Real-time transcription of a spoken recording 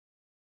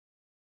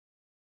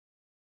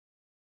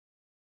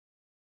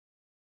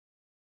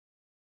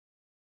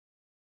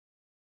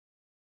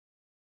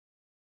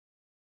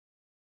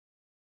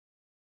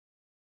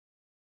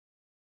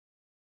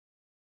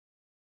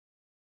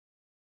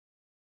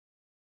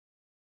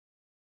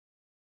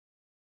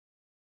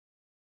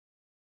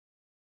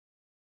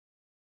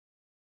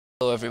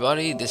Hello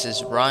everybody, this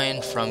is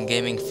Ryan from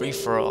Gaming Free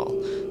For All.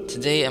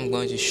 Today I'm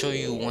going to show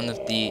you one of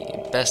the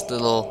best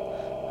little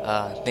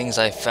things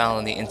I found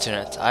on the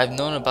internet. I've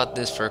known about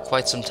this for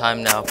quite some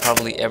time now,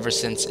 probably ever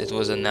since it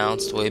was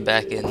announced way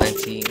back in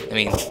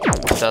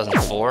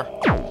 2004.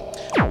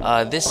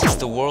 This is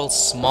the world's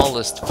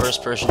smallest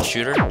first-person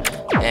shooter,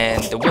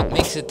 and what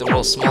makes it the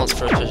world's smallest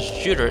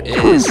first-person shooter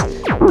is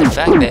the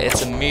fact that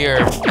it's a mere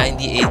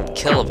 98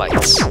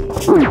 kilobytes.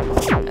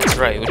 That's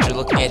right, what you're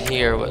looking at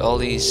here with all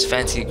these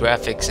fancy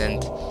graphics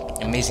and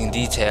amazing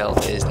detail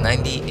is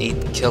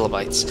 98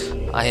 kilobytes.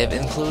 I have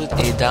included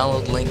a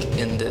download link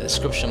in the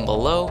description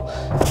below,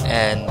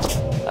 and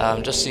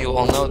just so you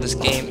all know, this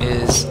game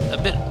is a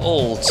bit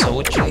old, so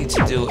what you need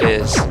to do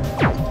is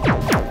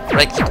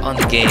right-click on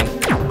the game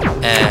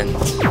and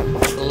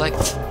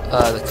select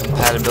the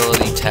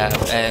compatibility tab,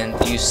 and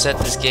you set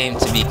this game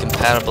to be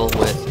compatible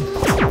with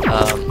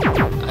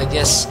I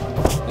guess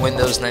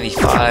Windows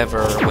 95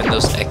 or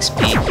Windows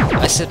XP.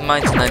 I set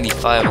mine to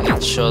 95 and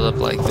it showed up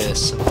like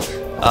this.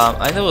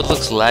 I know it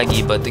looks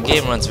laggy, but the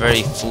game runs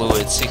very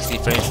fluid, 60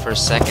 frames per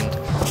second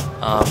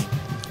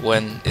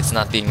when it's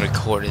not being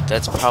recorded.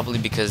 That's probably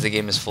because the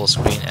game is full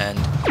screen, and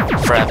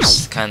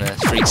Fraps kind of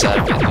freaks out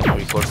a bit when you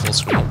record full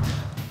screen.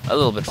 A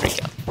little bit freak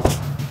out.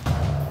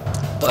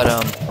 But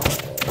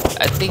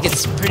I think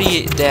it's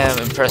pretty damn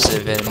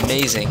impressive and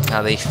amazing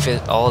how they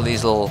fit all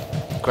these little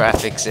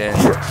graphics and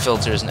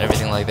filters and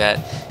everything like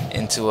that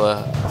into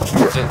a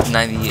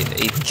 98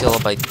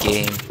 kilobyte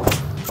game.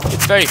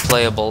 It's very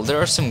playable. There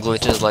are some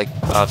glitches like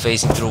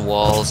phasing through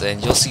walls,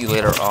 and you'll see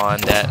later on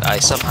that I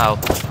shot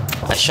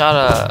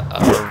a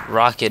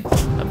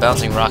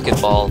bouncing rocket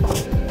ball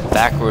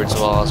backwards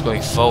while I was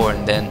going forward,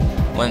 and then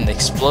when it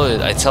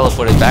exploded I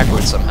teleported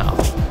backwards somehow.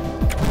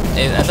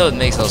 And I know it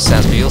makes no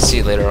sense, but you'll see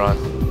it later on.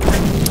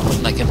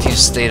 My confused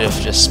state of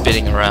just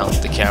spinning around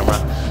the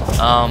camera.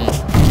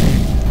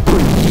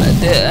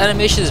 The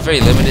animation is very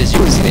limited. As you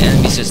can see, the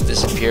enemies just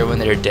disappear when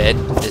they're dead.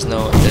 There's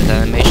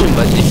animation,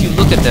 but if you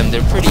look at them,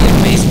 they're pretty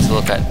amazing to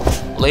look at.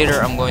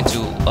 Later, I'm going to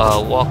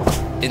walk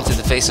into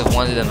the face of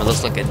one of them that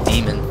looks like a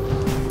demon,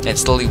 and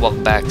slowly walk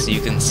back so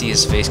you can see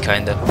his face,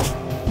 kinda.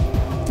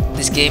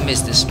 This game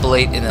is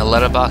displayed in a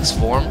letterbox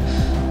form,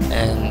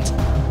 and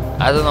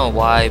I don't know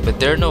why, but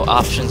there are no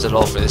options at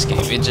all for this game.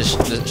 It just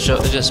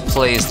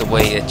plays the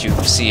way that you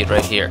see it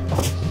right here.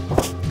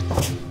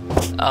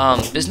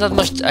 There's not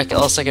much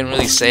else I can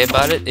really say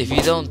about it. If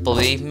you don't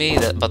believe me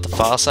about the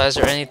file size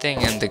or anything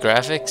and the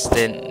graphics,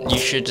 then you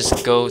should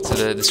just go to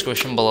the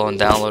description below and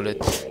download it.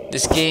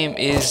 This game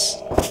is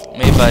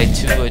made by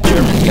two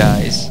German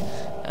guys,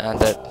 and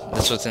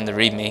that's what's in the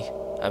README,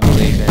 I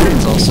believe, and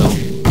it's also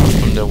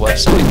from their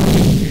website.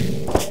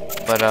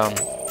 But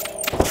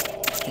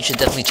you should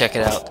definitely check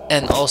it out,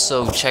 and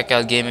also check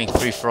out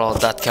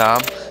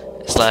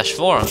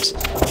gamingfreeforall.com/forums.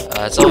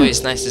 It's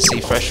always nice to see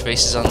fresh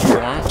faces on the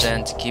forums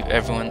and to keep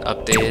everyone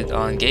updated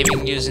on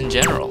gaming news in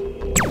general.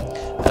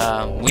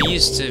 We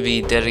used to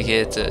be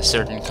dedicated to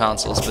certain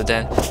consoles, but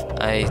then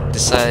I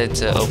decided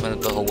to open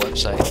up the whole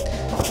website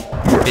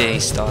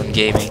based on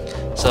gaming.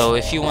 So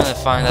if you want to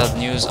find out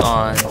news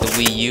on the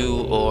Wii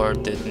U or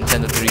the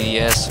Nintendo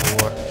 3DS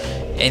or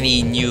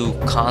any new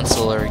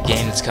console or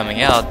game that's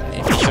coming out,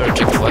 be sure to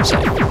check the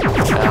website.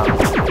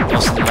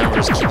 Most of the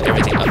members keep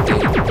everything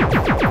updated.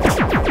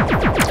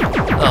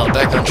 Oh,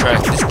 back on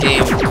track. This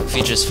game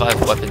features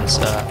 5 weapons.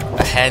 A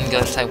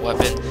handgun type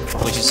weapon,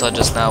 which you saw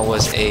just now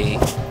was a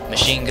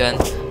machine gun.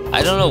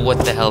 I don't know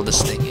what the hell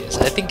this thing is.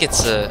 I think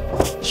it's a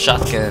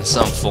shotgun in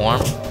some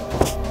form.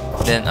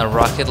 Then a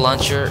rocket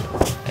launcher,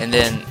 and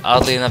then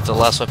oddly enough the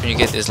last weapon you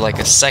get is like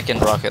a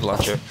second rocket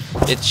launcher.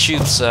 It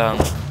shoots the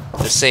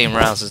same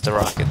rounds as the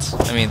rockets.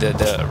 I mean the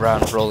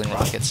round rolling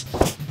rockets.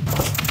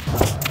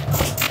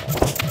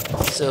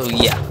 So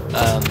yeah,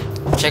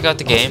 check out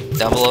the game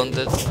down below in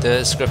the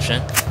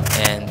description,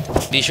 and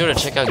be sure to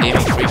check out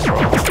Gaming Free For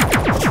All,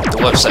 the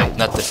website,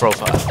 not the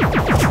profile.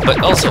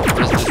 But also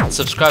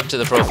subscribe to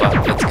the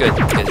profile. That's good,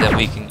 because then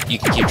you can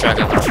keep track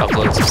of our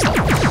uploads and stuff.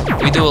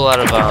 We do a lot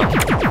of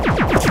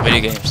video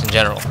games in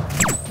general.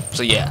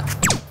 So yeah,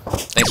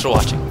 thanks for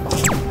watching.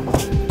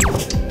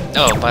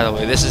 Oh, by the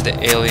way, this is the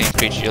alien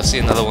creature. You'll see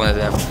another one of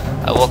them.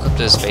 I walk up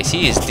to his face.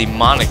 He is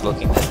demonic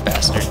looking, that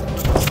bastard.